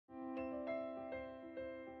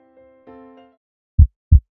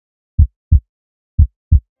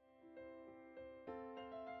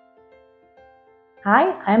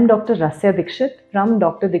Hi, I am Dr. Rasya Dixit from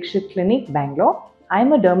Dr. Dixit Clinic, Bangalore. I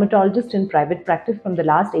am a dermatologist in private practice from the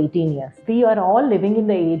last 18 years. We are all living in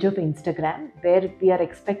the age of Instagram where we are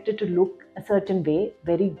expected to look a certain way,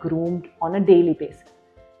 very groomed on a daily basis.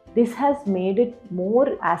 This has made it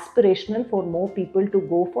more aspirational for more people to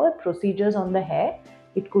go for procedures on the hair.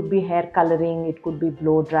 It could be hair coloring, it could be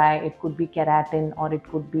blow dry, it could be keratin, or it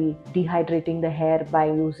could be dehydrating the hair by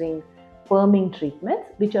using perming treatments,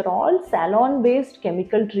 which are all salon based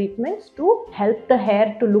chemical treatments to help the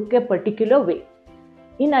hair to look a particular way.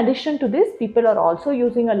 In addition to this, people are also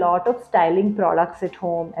using a lot of styling products at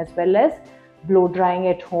home as well as blow drying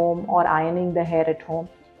at home or ironing the hair at home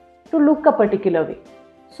to look a particular way.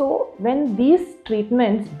 So, when these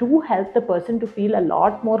treatments do help the person to feel a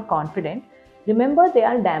lot more confident, remember they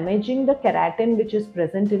are damaging the keratin which is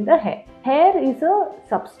present in the hair. Hair is a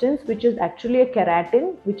substance which is actually a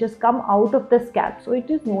keratin which has come out of the scalp, so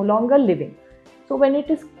it is no longer living. So, when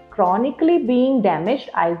it is chronically being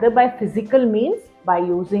damaged either by physical means by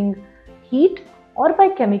using heat or by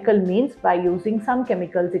chemical means by using some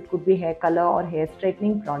chemicals, it could be hair color or hair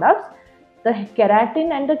straightening products, the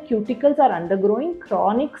keratin and the cuticles are undergoing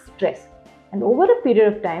chronic stress, and over a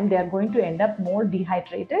period of time they are going to end up more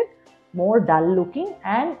dehydrated, more dull looking,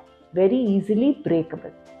 and very easily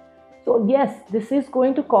breakable. So yes, this is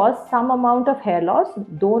going to cause some amount of hair loss,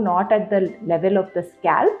 though not at the level of the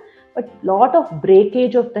scalp, but lot of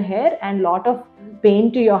breakage of the hair and lot of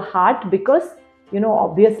pain to your heart, because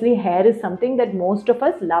obviously hair is something that most of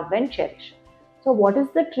us love and cherish. So what is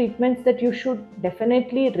the treatments that you should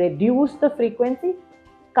definitely reduce the frequency?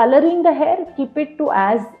 Coloring the hair, keep it to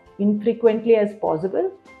as infrequently as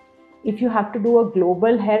possible. If you have to do a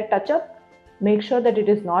global hair touch-up, make sure that it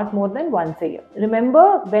is not more than once a year.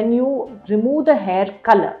 Remember, when you remove the hair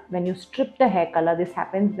color, when you strip the hair color, this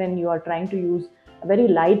happens when you are trying to use a very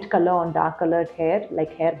light color on dark colored hair,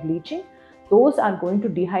 like hair bleaching. Those are going to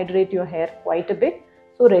dehydrate your hair quite a bit.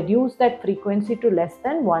 So reduce that frequency to less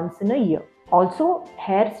than once in a year. Also,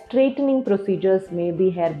 hair straightening procedures, may be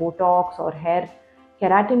hair botox or hair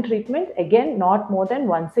keratin treatment, again not more than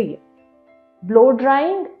once a year. Blow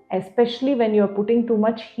drying, especially when you are putting too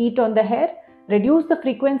much heat on the hair, reduce the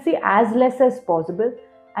frequency as less as possible.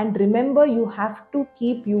 And remember, you have to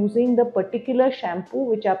keep using the particular shampoo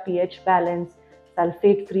which are pH balanced,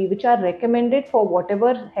 sulfate free, which are recommended for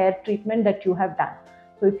whatever hair treatment that you have done.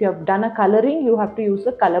 So if you have done a coloring, you have to use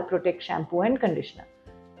the Color Protect shampoo and conditioner.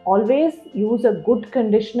 Always use a good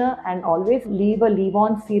conditioner and always leave a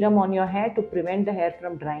leave-on serum on your hair to prevent the hair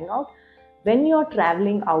from drying out. When you're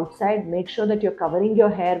traveling outside, make sure that you're covering your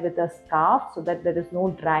hair with a scarf so that there is no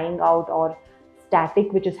drying out or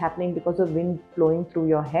static which is happening because of wind flowing through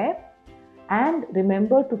your hair. And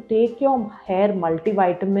remember to take your hair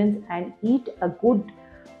multivitamins and eat a good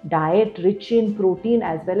diet rich in protein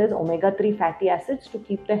as well as omega-3 fatty acids to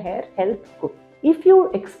keep the hair health good. If you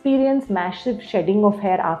experience massive shedding of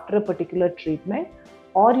hair after a particular treatment,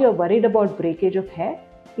 or you're worried about breakage of hair,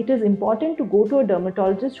 it is important to go to a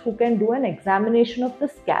dermatologist who can do an examination of the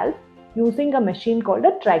scalp using a machine called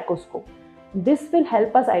a trichoscope. This will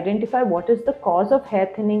help us identify what is the cause of hair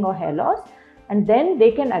thinning or hair loss, and then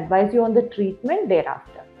they can advise you on the treatment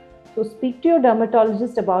thereafter. So speak to your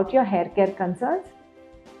dermatologist about your hair care concerns.